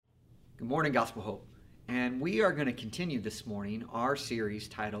Good morning, Gospel Hope. And we are going to continue this morning our series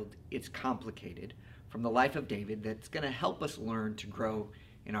titled It's Complicated from the life of David that's going to help us learn to grow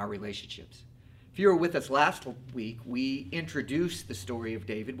in our relationships. If you were with us last week, we introduced the story of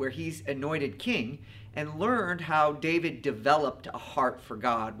David where he's anointed king and learned how David developed a heart for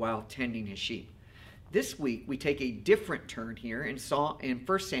God while tending his sheep. This week, we take a different turn here in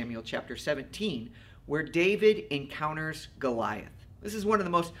 1 Samuel chapter 17 where David encounters Goliath. This is one of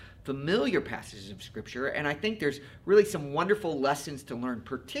the most familiar passages of Scripture, and I think there's really some wonderful lessons to learn,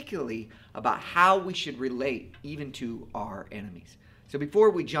 particularly about how we should relate even to our enemies. So before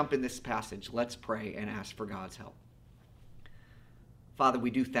we jump in this passage, let's pray and ask for God's help. Father,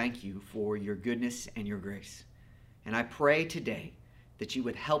 we do thank you for your goodness and your grace. And I pray today that you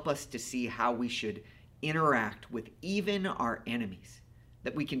would help us to see how we should interact with even our enemies,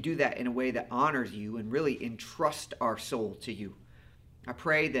 that we can do that in a way that honors you and really entrust our soul to you. I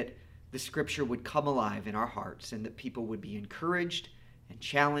pray that the Scripture would come alive in our hearts and that people would be encouraged and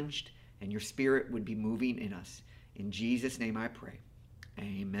challenged and your Spirit would be moving in us. In Jesus' name I pray.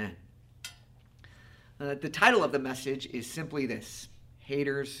 Amen. The title of the message is simply this: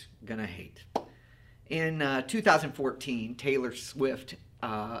 Haters Gonna Hate. In 2014, Taylor Swift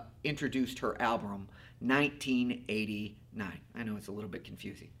introduced her album 1989. I know it's a little bit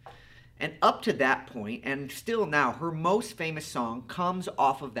confusing. And up to that point, and still now, her most famous song comes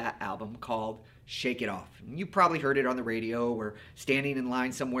off of that album called Shake It Off. You probably heard it on the radio or standing in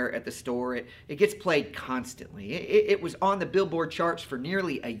line somewhere at the store. It gets played constantly. It was on the Billboard charts for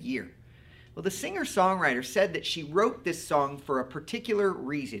nearly a year. Well, the singer-songwriter said that she wrote this song for a particular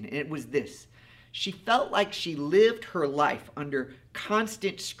reason, and it was this. She felt like she lived her life under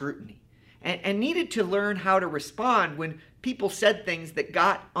constant scrutiny and needed to learn how to respond when people said things that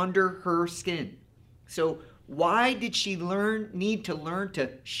got under her skin. So why did she need to learn to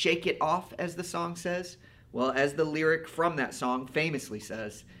shake it off, as the song says? Well, as the lyric from that song famously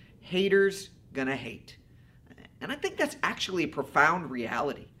says, haters gonna hate. And I think that's actually a profound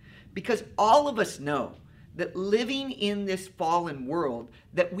reality, because all of us know that living in this fallen world,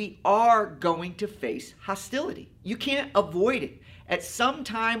 that we are going to face hostility. You can't avoid it. At some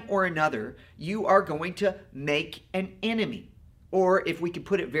time or another, you are going to make an enemy. Or if we could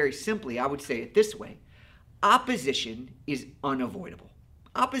put it very simply, I would say it this way: opposition is unavoidable.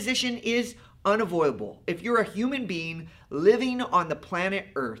 Opposition is unavoidable. If you're a human being living on the planet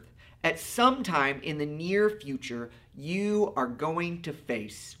Earth, at some time in the near future, you are going to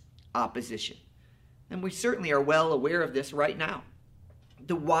face opposition. And we certainly are well aware of this right now.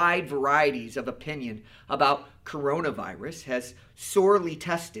 The wide varieties of opinion about coronavirus has sorely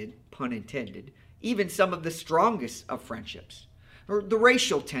tested, pun intended, even some of the strongest of friendships. Or the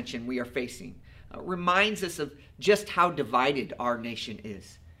racial tension we are facing reminds us of just how divided our nation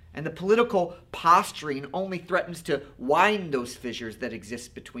is. And the political posturing only threatens to widen those fissures that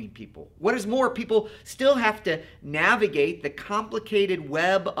exist between people. What is more, people still have to navigate the complicated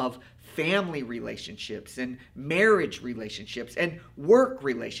web of family relationships and marriage relationships and work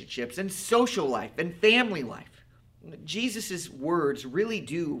relationships and social life and family life. Jesus' words really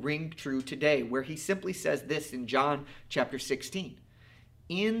do ring true today, where he simply says this in John chapter 16.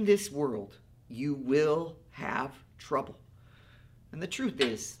 In this world, you will have trouble. And the truth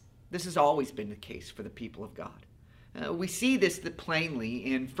is, this has always been the case for the people of God. We see this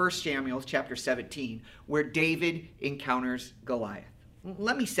plainly in 1 Samuel chapter 17, where David encounters Goliath.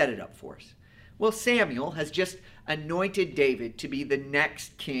 Let me set it up for us. Well, Samuel has just anointed David to be the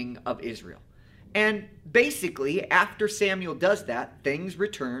next king of Israel. And basically, after Samuel does that, things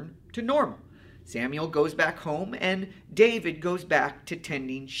return to normal. Samuel goes back home and David goes back to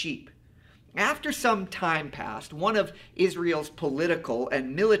tending sheep. After some time passed, one of Israel's political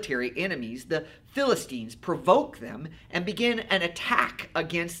and military enemies, the Philistines, provoke them and begin an attack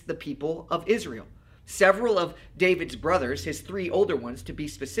against the people of Israel. Several of David's brothers, his three older ones to be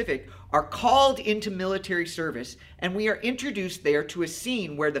specific, are called into military service, and we are introduced there to a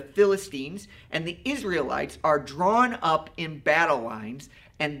scene where the Philistines and the Israelites are drawn up in battle lines,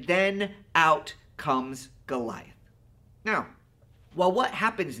 and then out comes Goliath. Now, what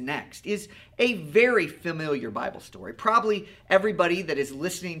happens next is a very familiar Bible story. Probably everybody that is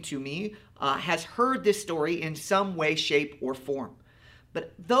listening to me has heard this story in some way, shape, or form.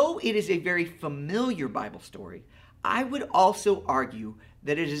 But though it is a very familiar Bible story, I would also argue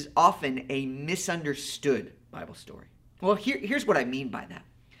that it is often a misunderstood Bible story. Well, here's what I mean by that.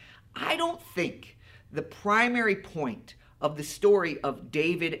 I don't think the primary point of the story of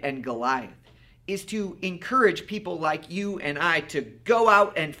David and Goliath is to encourage people like you and I to go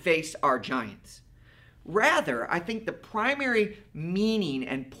out and face our giants. Rather, I think the primary meaning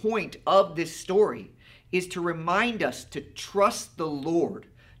and point of this story is to remind us to trust the Lord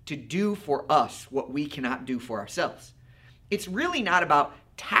to do for us what we cannot do for ourselves. It's really not about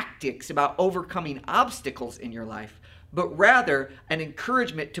tactics, about overcoming obstacles in your life, but rather an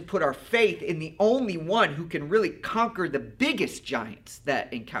encouragement to put our faith in the only one who can really conquer the biggest giants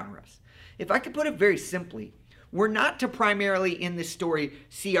that encounter us. If I could put it very simply, we're not to primarily in this story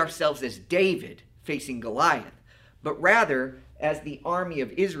see ourselves as David facing Goliath, but rather as the army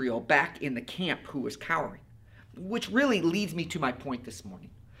of Israel back in the camp who was cowering. Which really leads me to my point this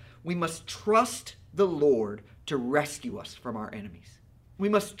morning. We must trust the Lord to rescue us from our enemies. We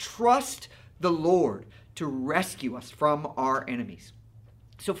must trust the Lord to rescue us from our enemies.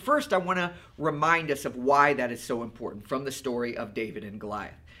 So first, I want to remind us of why that is so important from the story of David and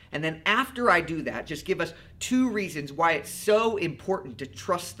Goliath. And then after I do that, just give us 2 reasons why it's so important to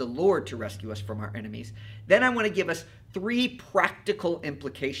trust the Lord to rescue us from our enemies. Then I want to give us 3 practical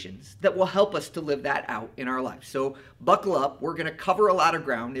implications that will help us to live that out in our life. So buckle up. We're going to cover a lot of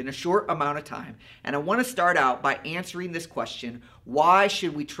ground in a short amount of time. And I want to start out by answering this question: why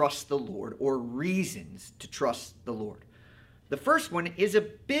should we trust the Lord, or reasons to trust the Lord? The first one is a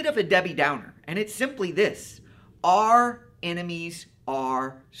bit of a Debbie Downer, and it's simply this: our enemies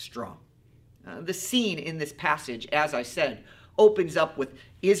are strong. The scene in this passage, as I said, opens up with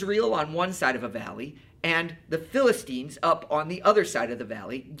Israel on one side of a valley and the Philistines up on the other side of the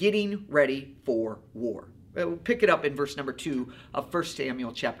valley getting ready for war. We'll pick it up in verse number 2 of 1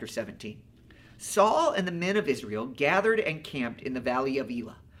 Samuel chapter 17. Saul and the men of Israel gathered and camped in the valley of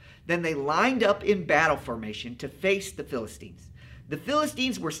Elah. Then they lined up in battle formation to face the Philistines. The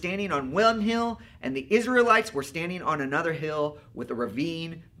Philistines were standing on one hill, and the Israelites were standing on another hill with a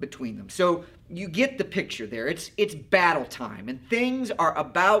ravine between them. So you get the picture there. It's battle time, and things are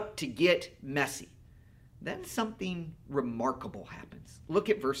about to get messy. Then something remarkable happens. Look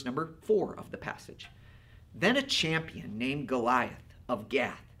at verse number 4 of the passage. Then a champion named Goliath of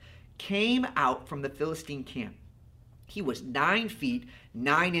Gath came out from the Philistine camp. He was 9 feet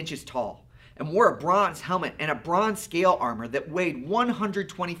 9 inches tall and wore a bronze helmet and a bronze scale armor that weighed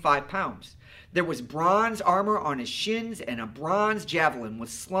 125 pounds. There was bronze armor on his shins, and a bronze javelin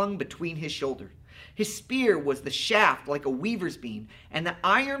was slung between his shoulders. His spear was the shaft like a weaver's beam, and the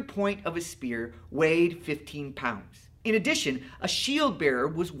iron point of his spear weighed 15 pounds. In addition, a shield bearer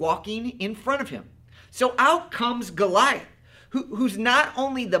was walking in front of him. So out comes Goliath, who's not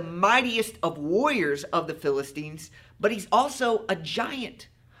only the mightiest of warriors of the Philistines, but he's also a giant,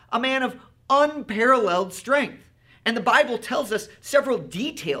 a man of unparalleled strength. And the Bible tells us several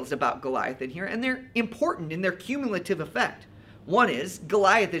details about Goliath in here, and they're important in their cumulative effect. One is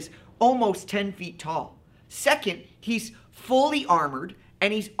Goliath is almost 10 feet tall. Second, he's fully armored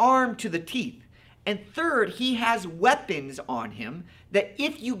and he's armed to the teeth. And third, he has weapons on him that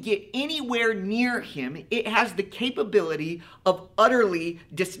if you get anywhere near him, it has the capability of utterly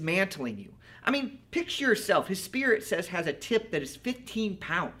dismantling you. I mean, picture yourself. His spear, it says, has a tip that is 15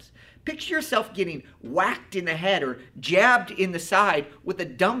 pounds. Picture yourself getting whacked in the head or jabbed in the side with a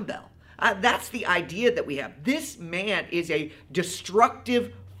dumbbell. That's the idea that we have. This man is a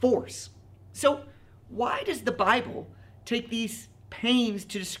destructive force. So why does the Bible take these pains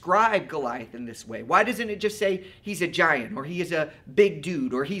to describe Goliath in this way? Why doesn't it just say he's a giant, or he is a big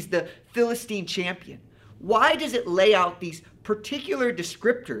dude, or he's the Philistine champion? Why does it lay out these particular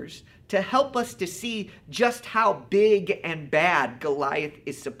descriptors to help us to see just how big and bad Goliath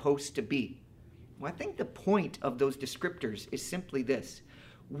is supposed to be? Well, I think the point of those descriptors is simply this.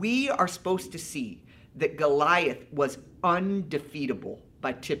 We are supposed to see that Goliath was undefeatable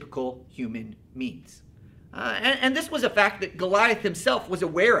by typical human means. And this was a fact that Goliath himself was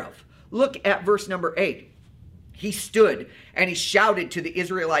aware of. Look at verse number 8. He stood and he shouted to the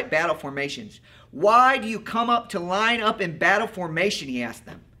Israelite battle formations. "Why do you come up to line up in battle formation?" he asked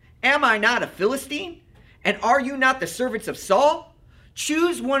them. "Am I not a Philistine? And are you not the servants of Saul?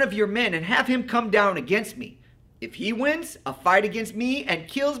 Choose one of your men and have him come down against me. If he wins a fight against me and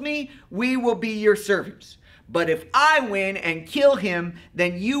kills me, we will be your servants. But if I win and kill him,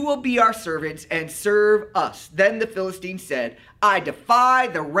 then you will be our servants and serve us." Then the Philistine said, "I defy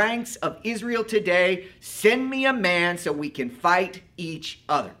the ranks of Israel today. Send me a man so we can fight each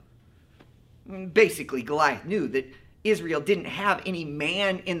other." Basically, Goliath knew that Israel didn't have any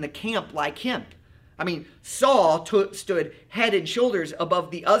man in the camp like him. I mean, Saul stood head and shoulders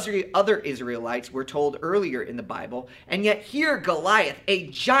above the other Israelites, we're told earlier in the Bible. And yet here Goliath, a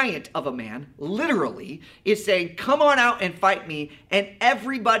giant of a man, literally, is saying, "Come on out and fight me." And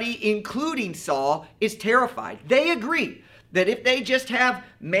everybody, including Saul, is terrified. They agree that if they just have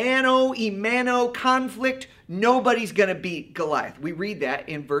mano-a-mano conflict, nobody's going to beat Goliath. We read that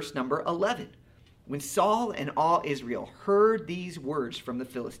in verse number 11. When Saul and all Israel heard these words from the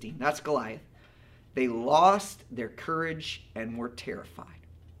Philistine, that's Goliath, they lost their courage and were terrified.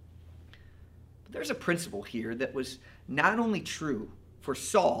 But there's a principle here that was not only true for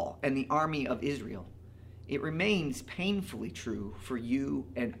Saul and the army of Israel, it remains painfully true for you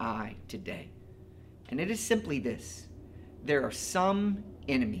and I today. And it is simply this: there are some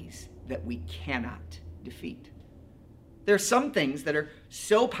enemies that we cannot defeat. There are some things that are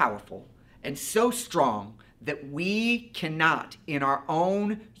so powerful and so strong that we cannot, in our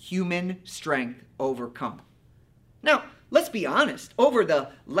own human strength, overcome. Now, let's be honest. Over the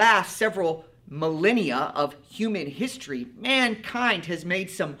last several millennia of human history, mankind has made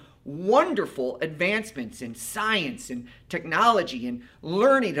some wonderful advancements in science and technology and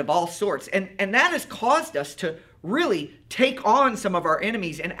learning of all sorts. And that has caused us to really take on some of our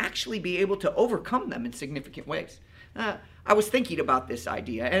enemies and actually be able to overcome them in significant ways. I was thinking about this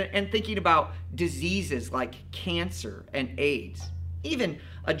idea and thinking about diseases like cancer and AIDS. Even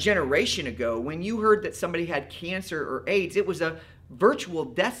a generation ago, when you heard that somebody had cancer or AIDS, it was a virtual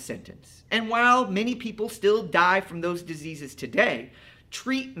death sentence. And while many people still die from those diseases today,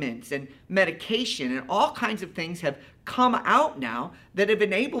 treatments and medication and all kinds of things have come out now that have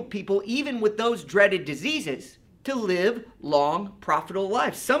enabled people, even with those dreaded diseases, to live long, profitable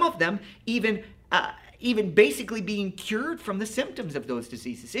lives. Some of them even basically being cured from the symptoms of those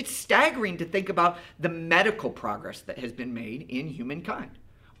diseases. It's staggering to think about the medical progress that has been made in humankind.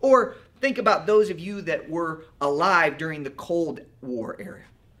 Or think about those of you that were alive during the Cold War era,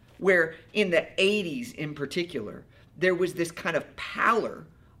 where in the 80s in particular, there was this kind of pallor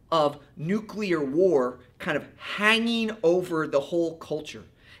of nuclear war kind of hanging over the whole culture.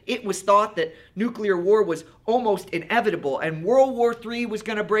 It was thought that nuclear war was almost inevitable and World War III was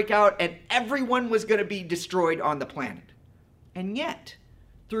going to break out and everyone was going to be destroyed on the planet. And yet,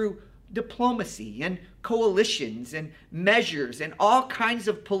 through diplomacy and coalitions and measures and all kinds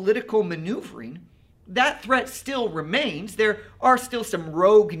of political maneuvering, that threat still remains. There are still some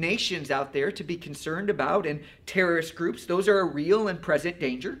rogue nations out there to be concerned about and terrorist groups. Those are a real and present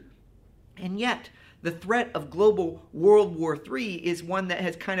danger. And yet, the threat of global World War III is one that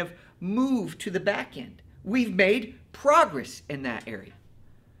has kind of moved to the back end. We've made progress in that area.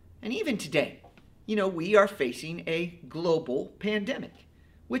 And even today, we are facing a global pandemic,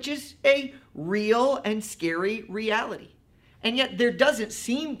 which is a real and scary reality. And yet there doesn't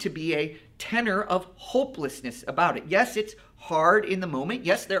seem to be a tenor of hopelessness about it. Yes, it's hard in the moment.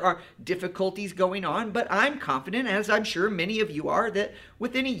 Yes, there are difficulties going on, but I'm confident, as I'm sure many of you are, that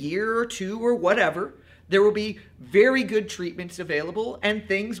within a year or two or whatever, there will be very good treatments available and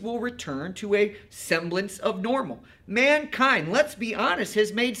things will return to a semblance of normal. Mankind, let's be honest,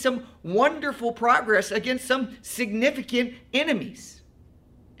 has made some wonderful progress against some significant enemies.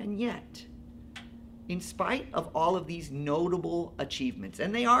 And yet, in spite of all of these notable achievements,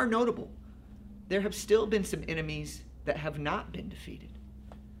 and they are notable, there have still been some enemies that have not been defeated.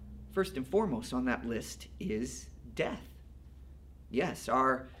 First and foremost on that list is death. Yes,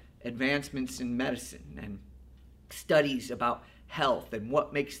 our advancements in medicine and studies about health and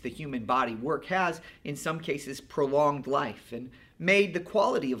what makes the human body work has, in some cases, prolonged life and made the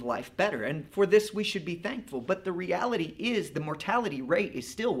quality of life better. And for this, we should be thankful. But the reality is the mortality rate is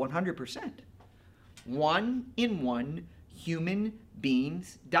still 100%. 1 in 1 human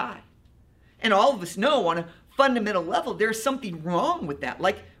beings die. And all of us know on a fundamental level, there's something wrong with that.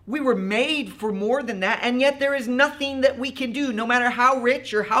 Like, we were made for more than that, and yet there is nothing that we can do, no matter how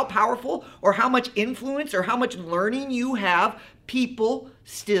rich or how powerful or how much influence or how much learning you have, people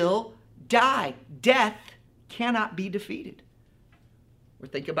still die. Death cannot be defeated. Or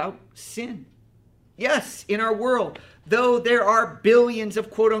think about sin. Yes, in our world, though there are billions of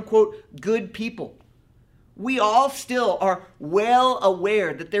quote-unquote good people, we all still are well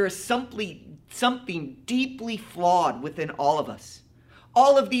aware that there is something deeply flawed within all of us.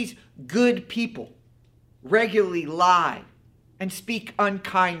 All of these good people regularly lie and speak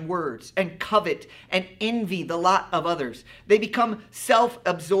unkind words and covet and envy the lot of others. They become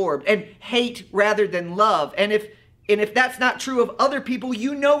self-absorbed and hate rather than love. And if that's not true of other people,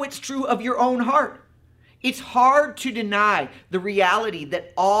 you know it's true of your own heart. It's hard to deny the reality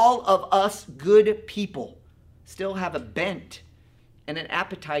that all of us good people still have a bent and an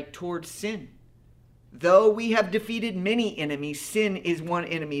appetite towards sin. Though we have defeated many enemies, sin is one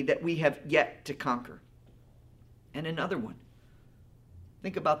enemy that we have yet to conquer. And another one.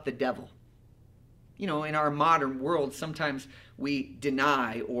 Think about the devil. in our modern world, sometimes we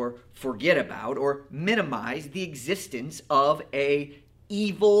deny or forget about or minimize the existence of a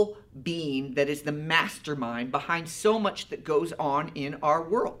evil being that is the mastermind behind so much that goes on in our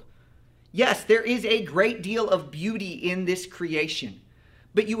world. Yes, there is a great deal of beauty in this creation,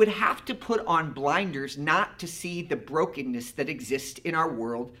 but you would have to put on blinders not to see the brokenness that exists in our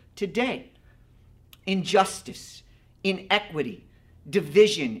world today. Injustice, inequity,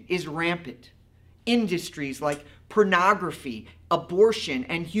 division is rampant. Industries like pornography, abortion,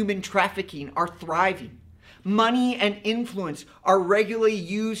 and human trafficking are thriving. Money and influence are regularly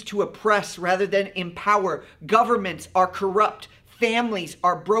used to oppress rather than empower. Governments are corrupt. Families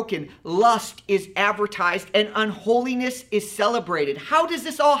are broken. Lust is advertised and unholiness is celebrated. How does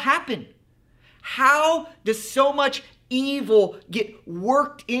this all happen? How does so much evil get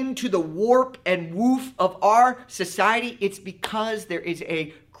worked into the warp and woof of our society? It's because there is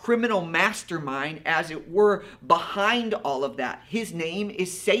a criminal mastermind, as it were, behind all of that. His name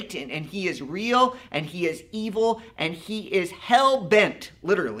is Satan, and he is real, and he is evil, and he is hell-bent,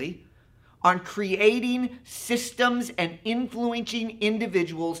 literally, on creating systems and influencing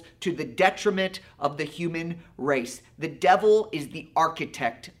individuals to the detriment of the human race. The devil is the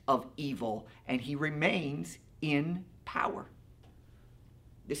architect of evil, and he remains in power.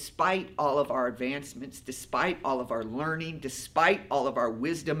 Despite all of our advancements, despite all of our learning, despite all of our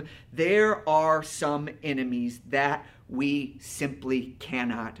wisdom, there are some enemies that we simply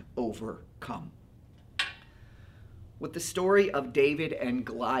cannot overcome. What the story of David and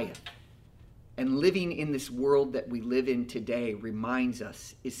Goliath and living in this world that we live in today reminds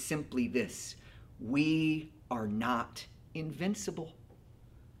us is simply this: we are not invincible.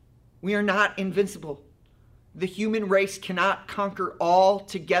 We are not invincible. The human race cannot conquer all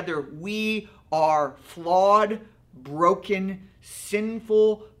together. We are flawed, broken,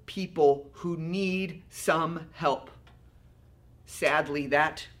 sinful people who need some help. Sadly,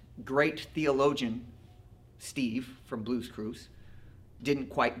 that great theologian, Steve from Blues Cruise, didn't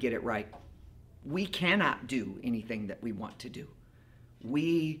quite get it right. We cannot do anything that we want to do.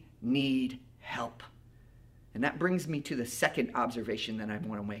 We need help. And that brings me to the second observation that I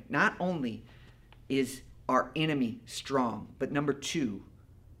want to make. Not only is our enemy strong, but number two,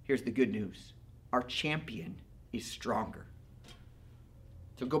 here's the good news: our champion is stronger.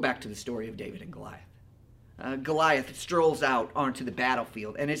 So go back to the story of David and Goliath. Goliath strolls out onto the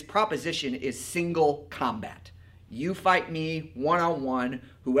battlefield, and his proposition is single combat. You fight me one-on-one,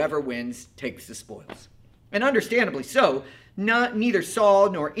 whoever wins takes the spoils. And understandably so, neither Saul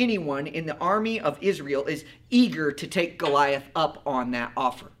nor anyone in the army of Israel is eager to take Goliath up on that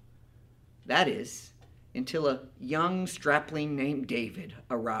offer. That is, until a young strapling named David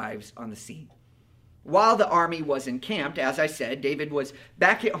arrives on the scene. While the army was encamped, as I said, David was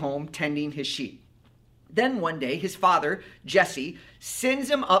back at home tending his sheep. Then one day, his father, Jesse, sends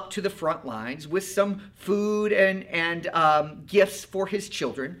him up to the front lines with some food and gifts for his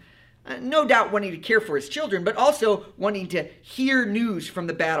children. No doubt wanting to care for his children, but also wanting to hear news from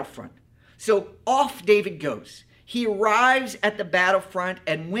the battlefront. So off David goes. He arrives at the battlefront,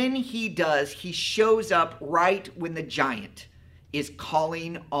 and when he does, he shows up right when the giant is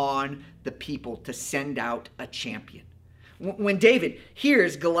calling on the people to send out a champion. When David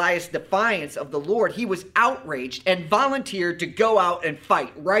hears Goliath's defiance of the Lord, he was outraged and volunteered to go out and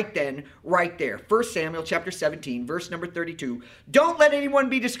fight right then, right there. 1 Samuel chapter 17, verse number 32. Don't let anyone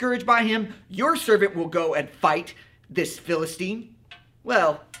be discouraged by him. Your servant will go and fight this Philistine.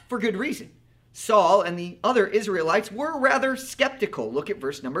 Well, for good reason. Saul and the other Israelites were rather skeptical. Look at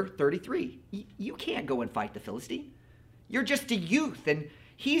verse number 33. You can't go and fight the Philistine. You're just a youth, and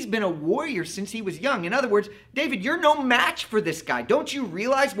he's been a warrior since he was young. In other words, David, you're no match for this guy. Don't you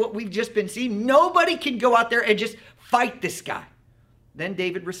realize what we've just been seeing? Nobody can go out there and just fight this guy. Then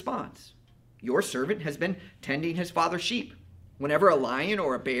David responds, your servant has been tending his father's sheep. Whenever a lion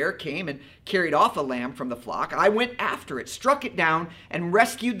or a bear came and carried off a lamb from the flock, I went after it, struck it down, and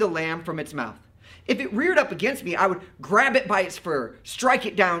rescued the lamb from its mouth. If it reared up against me, I would grab it by its fur, strike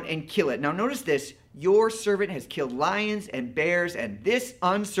it down, and kill it. Now notice this. Your servant has killed lions and bears, and this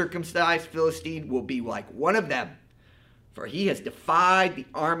uncircumcised Philistine will be like one of them, for he has defied the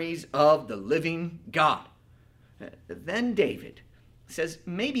armies of the living God. Then David says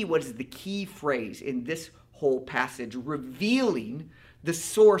maybe what is the key phrase in this whole passage, revealing the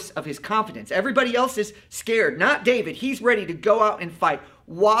source of his confidence. Everybody else is scared, not David. He's ready to go out and fight.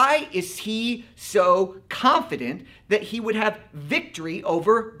 Why is he so confident that he would have victory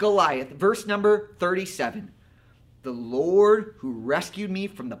over Goliath? Verse number 37. The Lord who rescued me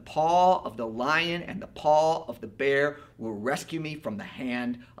from the paw of the lion and the paw of the bear will rescue me from the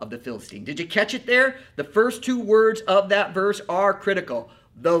hand of the Philistine. Did you catch it there? The first two words of that verse are critical.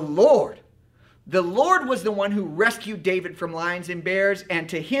 The Lord. The Lord was the one who rescued David from lions and bears, and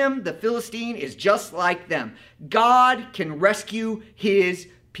to him, the Philistine is just like them. God can rescue his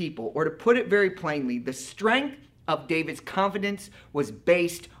people. Or to put it very plainly, the strength of David's confidence was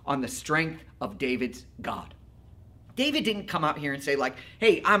based on the strength of David's God. David didn't come out here and say like,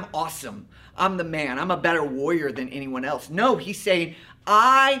 hey, I'm awesome. I'm the man. I'm a better warrior than anyone else. No, he's saying,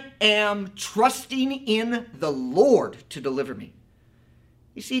 I am trusting in the Lord to deliver me.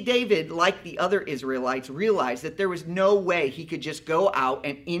 You see, David, like the other Israelites, realized that there was no way he could just go out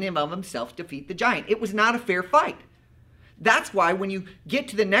and in and of himself defeat the giant. It was not a fair fight. That's why when you get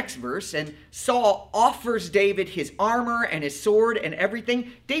to the next verse and Saul offers David his armor and his sword and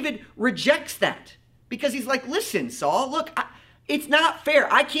everything, David rejects that. Because he's like, listen, Saul, look, it's not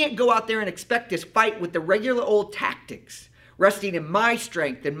fair. I can't go out there and expect this fight with the regular old tactics, resting in my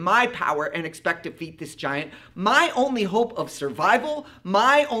strength and my power and expect to defeat this giant. My only hope of survival,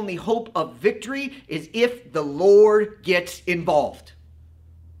 my only hope of victory is if the Lord gets involved.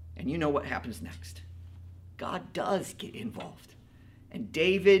 And you know what happens next. God does get involved. And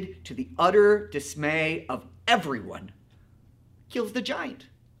David, to the utter dismay of everyone, kills the giant.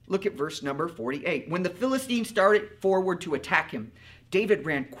 Look at verse number 48. When the Philistine started forward to attack him, David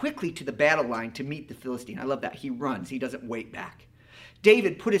ran quickly to the battle line to meet the Philistine. I love that. He runs. He doesn't wait back.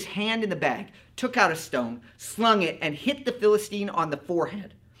 David put his hand in the bag, took out a stone, slung it, and hit the Philistine on the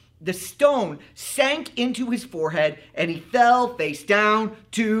forehead. The stone sank into his forehead, and he fell face down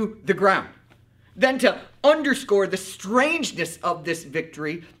to the ground. Then to underscore the strangeness of this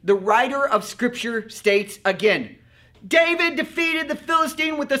victory, the writer of Scripture states again, David defeated the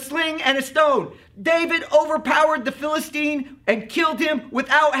Philistine with a sling and a stone. David overpowered the Philistine and killed him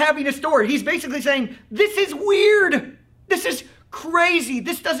without having a sword. He's basically saying, this is weird. This is crazy.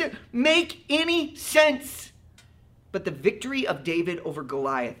 This doesn't make any sense. But the victory of David over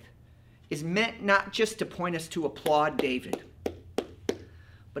Goliath is meant not just to point us to applaud David,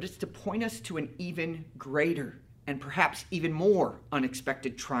 but it's to point us to an even greater and perhaps even more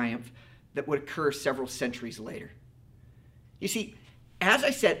unexpected triumph that would occur several centuries later. You see, as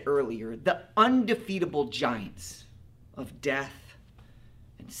I said earlier, the undefeatable giants of death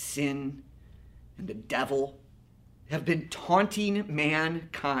and sin and the devil have been taunting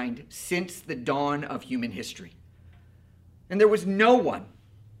mankind since the dawn of human history. And there was no one,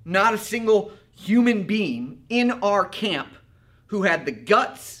 not a single human being in our camp who had the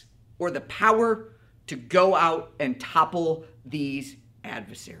guts or the power to go out and topple these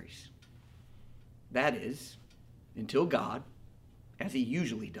adversaries. That is, until God, as he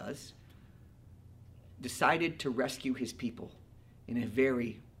usually does, decided to rescue his people in a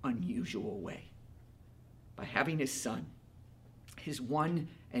very unusual way by having his son, his one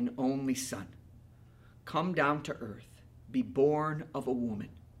and only son, come down to earth, be born of a woman,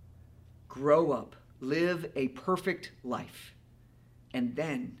 grow up, live a perfect life, and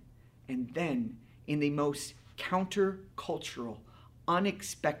then, in the most countercultural,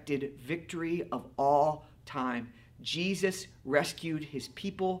 unexpected victory of all time, Jesus rescued his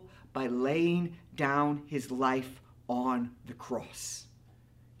people by laying down his life on the cross.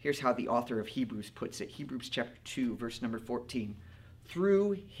 Here's how the author of Hebrews puts it. Hebrews chapter 2, verse number 14.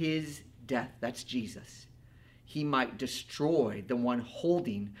 Through his death, that's Jesus, he might destroy the one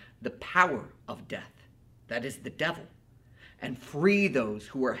holding the power of death, that is the devil, and free those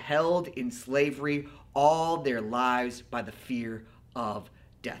who are held in slavery all their lives by the fear of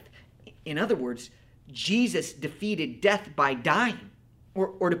death. In other words, Jesus defeated death by dying.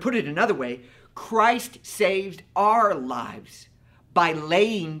 Or to put it another way, Christ saved our lives by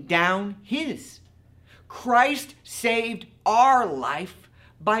laying down his. Christ saved our life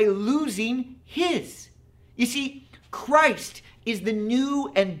by losing his. You see, Christ is the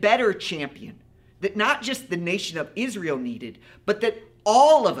new and better champion that not just the nation of Israel needed, but that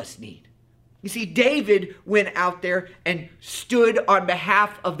all of us need. You see, David went out there and stood on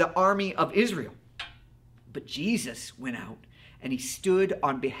behalf of the army of Israel. But Jesus went out and he stood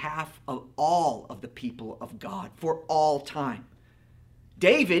on behalf of all of the people of God for all time.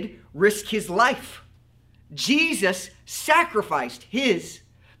 David risked his life. Jesus sacrificed his.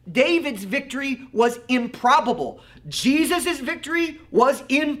 David's victory was improbable. Jesus' victory was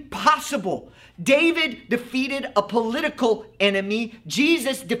impossible. David defeated a political enemy.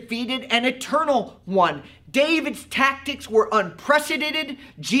 Jesus defeated an eternal one. David's tactics were unprecedented.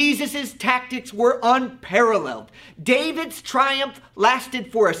 Jesus' tactics were unparalleled. David's triumph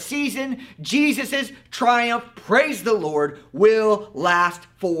lasted for a season. Jesus' triumph, praise the Lord, will last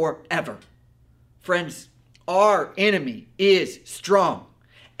forever. Friends, our enemy is strong,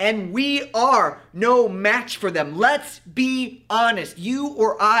 and we are no match for them. Let's be honest. You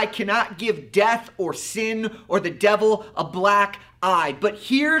or I cannot give death or sin or the devil a black eye. But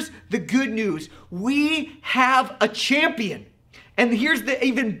here's the good news. We have a champion. And here's the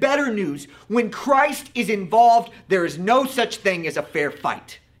even better news. When Christ is involved, there is no such thing as a fair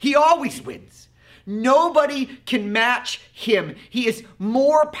fight. He always wins. Nobody can match him. He is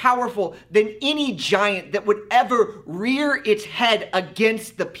more powerful than any giant that would ever rear its head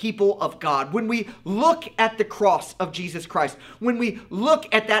against the people of God. When we look at the cross of Jesus Christ, when we look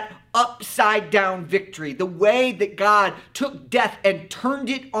at that upside down victory, the way that God took death and turned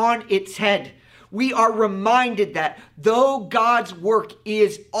it on its head, we are reminded that though God's work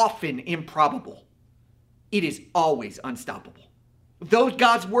is often improbable, it is always unstoppable. Though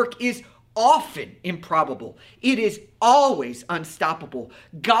God's work is often improbable, it is always unstoppable.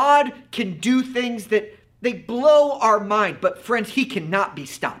 God can do things that they blow our mind, but friends, he cannot be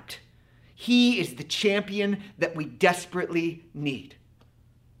stopped. He is the champion that we desperately need.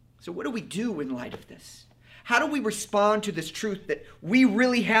 So what do we do in light of this? How do we respond to this truth that we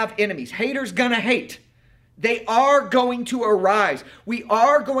really have enemies? Haters gonna hate. They are going to arise. We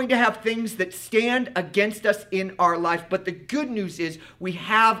are going to have things that stand against us in our life. But the good news is we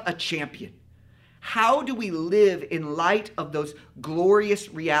have a champion. How do we live in light of those glorious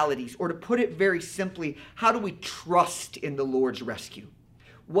realities? Or to put it very simply, how do we trust in the Lord's rescue?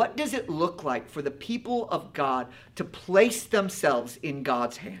 What does it look like for the people of God to place themselves in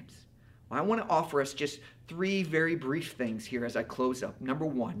God's hands? Well, I want to offer us just 3 very brief things here as I close up. Number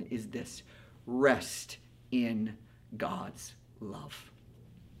 1 is this: rest in God's love.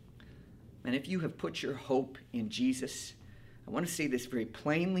 And if you have put your hope in Jesus, I want to say this very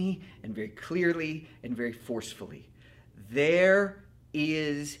plainly and very clearly and very forcefully. There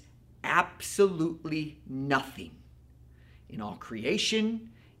is absolutely nothing in all creation,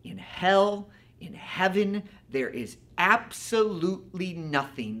 in hell, in heaven. There is absolutely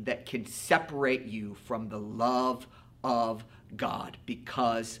nothing that can separate you from the love of God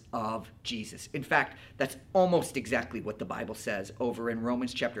because of Jesus. In fact, that's almost exactly what the Bible says over in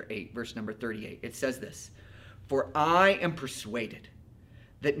Romans chapter 8, verse number 38. It says this: "For I am persuaded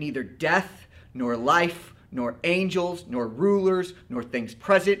that neither death, nor life, nor angels, nor rulers, nor things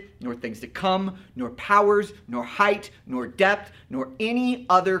present, nor things to come, nor powers, nor height, nor depth, nor any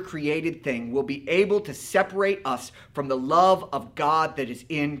other created thing will be able to separate us from the love of God that is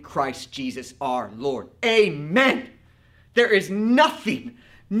in Christ Jesus our Lord." Amen. There is nothing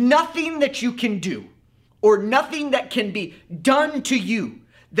that you can do or nothing that can be done to you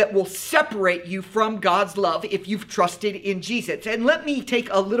that will separate you from God's love if you've trusted in Jesus. And let me take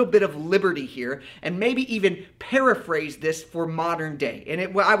a little bit of liberty here and maybe even paraphrase this for modern day.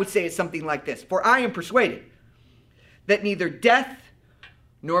 And I would say it's something like this: "For I am persuaded that neither death,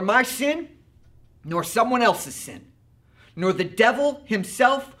 nor my sin, nor someone else's sin, nor the devil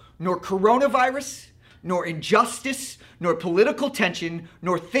himself, nor coronavirus, nor injustice, nor political tension,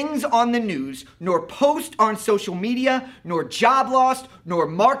 nor things on the news, nor post on social media, nor job loss, nor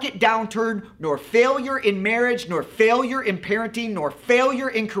market downturn, nor failure in marriage, nor failure in parenting, nor failure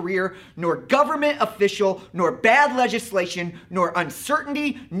in career, nor government official, nor bad legislation, nor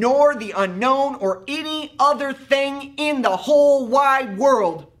uncertainty, nor the unknown, or any other thing in the whole wide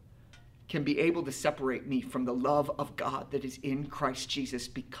world can be able to separate me from the love of God that is in Christ Jesus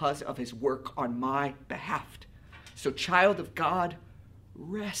because of his work on my behalf." So, child of God,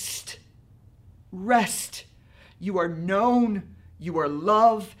 rest. Rest. You are known, you are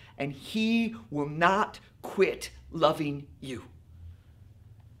loved, and he will not quit loving you.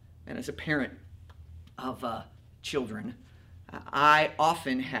 And as a parent of children, I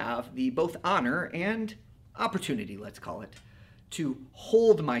often have the both honor and opportunity, let's call it, to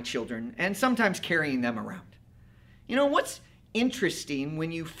hold my children and sometimes carrying them around. You know, what's interesting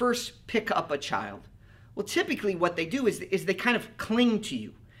when you first pick up a child? Well, typically what they do is they kind of cling to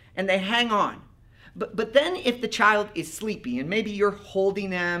you and they hang on. But then if the child is sleepy and maybe you're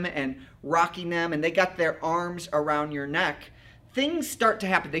holding them and rocking them and they got their arms around your neck, things start to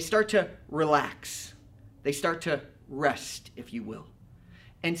happen. They start to relax. They start to rest, if you will.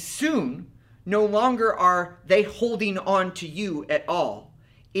 And soon, no longer are they holding on to you at all.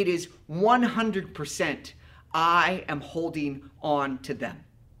 It is 100% I am holding on to them.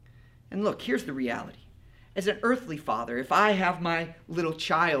 And look, here's the reality. As an earthly father, if I have my little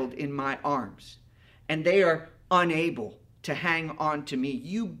child in my arms and they are unable to hang on to me,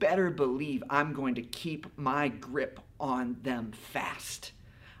 you better believe I'm going to keep my grip on them fast.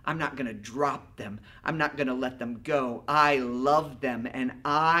 I'm not going to drop them. I'm not going to let them go. I love them, and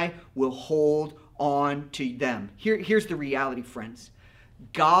I will hold on to them. Here's the reality, friends.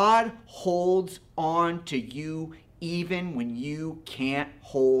 God holds on to you even when you can't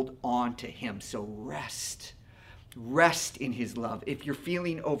hold on to him. So rest. Rest in his love. If you're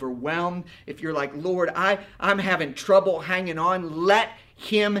feeling overwhelmed, if you're like, Lord, I'm having trouble hanging on, let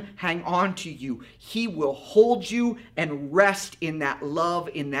him hang on to you. He will hold you and rest in that love,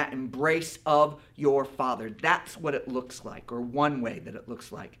 in that embrace of your Father. That's what it looks like, or one way that it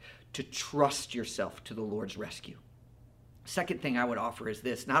looks like, to trust yourself to the Lord's rescue. Second thing I would offer is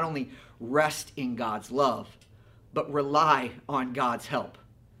this: not only rest in God's love, but rely on God's help.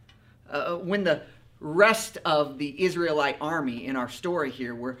 When the rest of the Israelite army in our story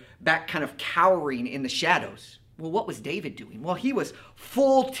here were back kind of cowering in the shadows, well, what was David doing? Well, he was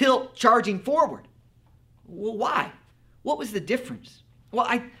full tilt charging forward. Well, why? What was the difference? Well,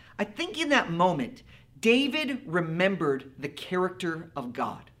 I think in that moment, David remembered the character of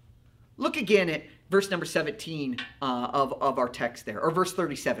God. Look again at verse number 17 of our text there, or verse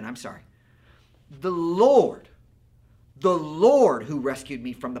 37, I'm sorry. The Lord who rescued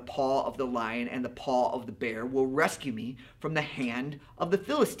me from the paw of the lion and the paw of the bear will rescue me from the hand of the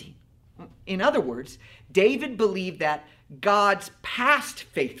Philistine. In other words, David believed that God's past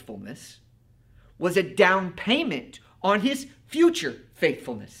faithfulness was a down payment on his future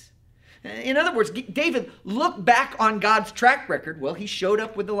faithfulness. In other words, David looked back on God's track record. Well, he showed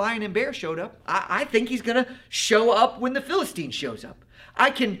up when the lion and bear showed up. I think he's going to show up when the Philistine shows up.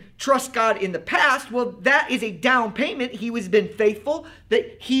 I can trust God in the past. Well, that is a down payment. He has been faithful,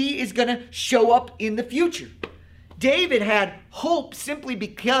 that he is going to show up in the future. David had hope simply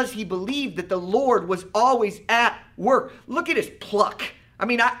because he believed that the Lord was always at work. Look at his pluck. I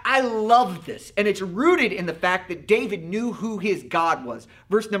mean, I love this. And it's rooted in the fact that David knew who his God was.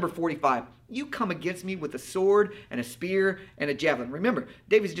 Verse number 45. You come against me with a sword and a spear and a javelin. Remember,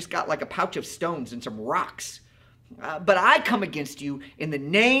 David's just got like a pouch of stones and some rocks. But I come against you in the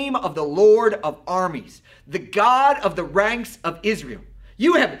name of the Lord of armies, the God of the ranks of Israel.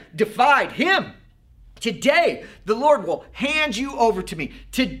 You have defied him. Today, the Lord will hand you over to me.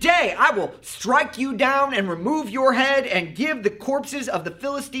 Today, I will strike you down and remove your head and give the corpses of the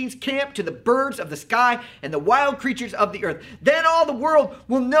Philistines' camp to the birds of the sky and the wild creatures of the earth. Then all the world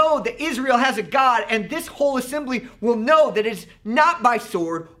will know that Israel has a God, and this whole assembly will know that it is not by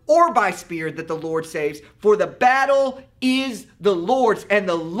sword or by spear that the Lord saves, for the battle is the Lord's, and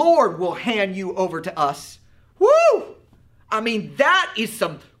the Lord will hand you over to us. Woo! I mean, that is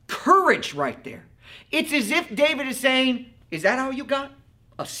some courage right there. It's as if David is saying, is that all you got?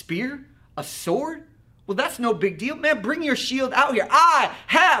 A spear? A sword? Well, that's no big deal. Man, bring your shield out here. I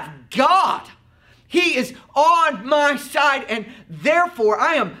have God. He is on my side, and therefore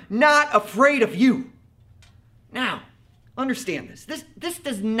I am not afraid of you. Now, understand this. This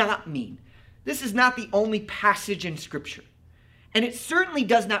does not mean, this is not the only passage in Scripture. And it certainly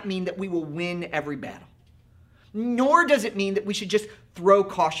does not mean that we will win every battle. Nor does it mean that we should just throw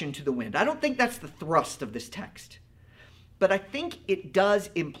caution to the wind. I don't think that's the thrust of this text. But I think it does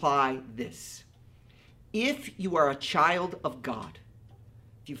imply this. If you are a child of God,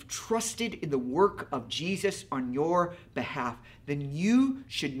 if you've trusted in the work of Jesus on your behalf, then you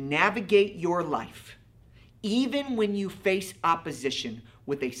should navigate your life, even when you face opposition,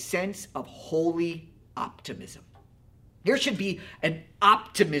 with a sense of holy optimism. There should be an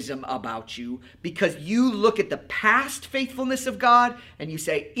optimism about you because you look at the past faithfulness of God and you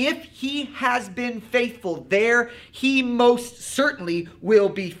say, if he has been faithful there, he most certainly will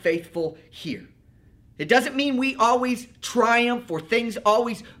be faithful here. It doesn't mean we always triumph or things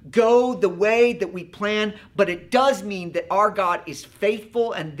always go the way that we plan, but it does mean that our God is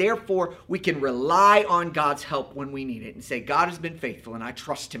faithful, and therefore we can rely on God's help when we need it and say, God has been faithful and I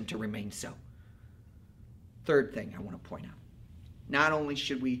trust him to remain so. Third thing I want to point out. Not only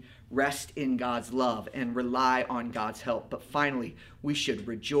should we rest in God's love and rely on God's help, but finally, we should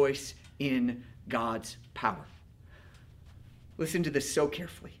rejoice in God's power. Listen to this so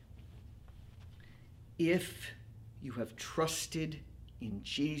carefully. If you have trusted in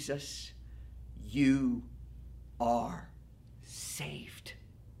Jesus, you are saved.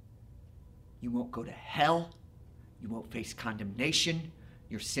 You won't go to hell. You won't face condemnation.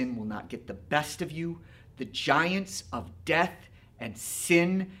 Your sin will not get the best of you. The giants of death and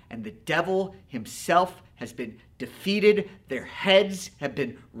sin and the devil himself has been defeated. Their heads have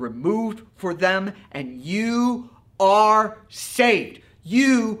been removed for them, and you are saved.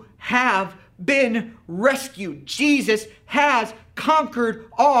 You have been rescued. Jesus has conquered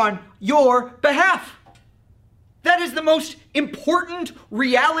on your behalf. That is the most important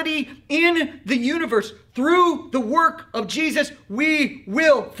reality in the universe. Through the work of Jesus, we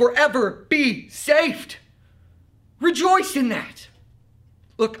will forever be saved. Rejoice in that.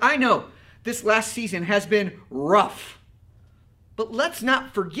 Look, I know this last season has been rough, but let's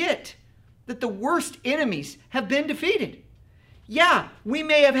not forget that the worst enemies have been defeated. Yeah, we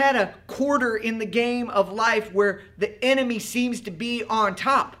may have had a quarter in the game of life where the enemy seems to be on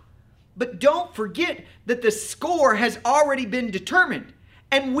top. But don't forget that the score has already been determined.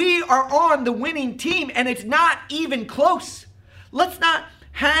 And we are on the winning team, and it's not even close. Let's not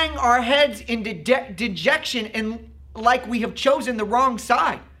hang our heads in dejection and like we have chosen the wrong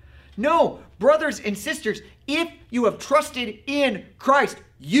side. No, brothers and sisters, if you have trusted in Christ,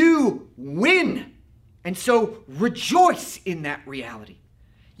 you win. And so rejoice in that reality.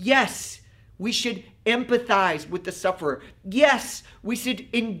 Yes, we should empathize with the sufferer. Yes, we should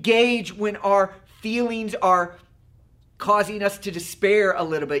engage when our feelings are causing us to despair a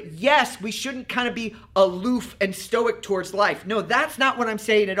little bit. Yes, we shouldn't kind of be aloof and stoic towards life. No, that's not what I'm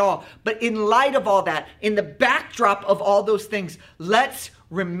saying at all. But in light of all that, in the backdrop of all those things, let's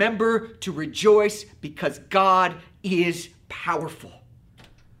remember to rejoice because God is powerful.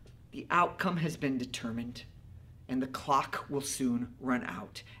 The outcome has been determined, and the clock will soon run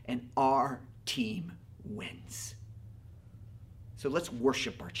out, and our team wins. So let's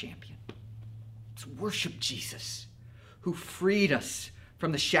worship our champion. Let's worship Jesus, who freed us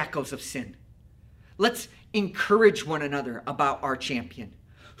from the shackles of sin. Let's encourage one another about our champion,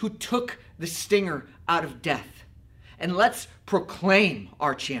 who took the stinger out of death. And let's proclaim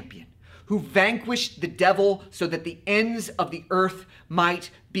our champion, who vanquished the devil so that the ends of the earth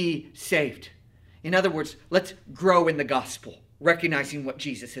might be saved. In other words, let's grow in the gospel, recognizing what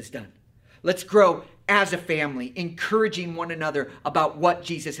Jesus has done. Let's grow as a family, encouraging one another about what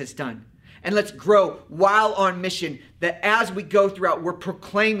Jesus has done. And let's grow while on mission, that as we go throughout, we're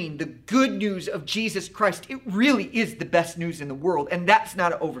proclaiming the good news of Jesus Christ. It really is the best news in the world, and that's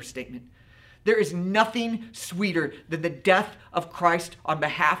not an overstatement. There is nothing sweeter than the death of Christ on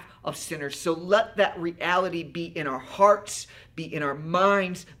behalf of sinners. So let that reality be in our hearts, be in our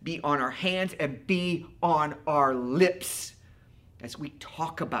minds, be on our hands, and be on our lips as we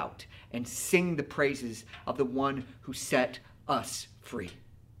talk about and sing the praises of the one who set us free.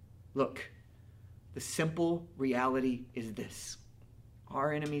 Look, the simple reality is this.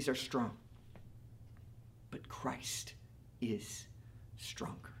 Our enemies are strong, but Christ is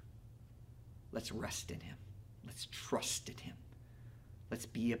stronger. Let's rest in him. Let's trust in him. Let's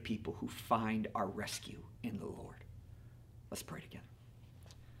be a people who find our rescue in the Lord. Let's pray together.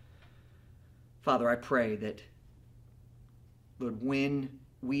 Father, I pray that, Lord, when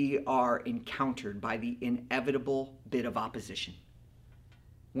we are encountered by the inevitable bit of opposition,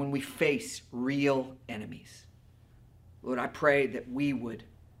 when we face real enemies, Lord, I pray that we would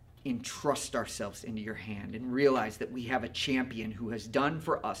entrust ourselves into your hand and realize that we have a champion who has done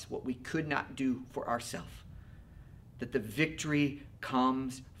for us what we could not do for ourselves. That the victory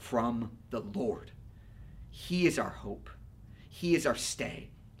comes from the Lord. He is our hope. He is our stay.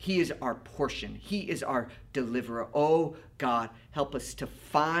 He is our portion. He is our deliverer. Oh God, help us to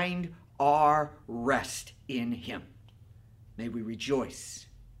find our rest in him. May we rejoice.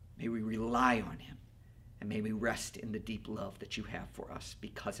 May we rely on him. And may we rest in the deep love that you have for us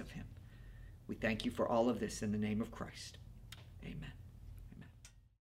because of him. We thank you for all of this in the name of Christ. Amen.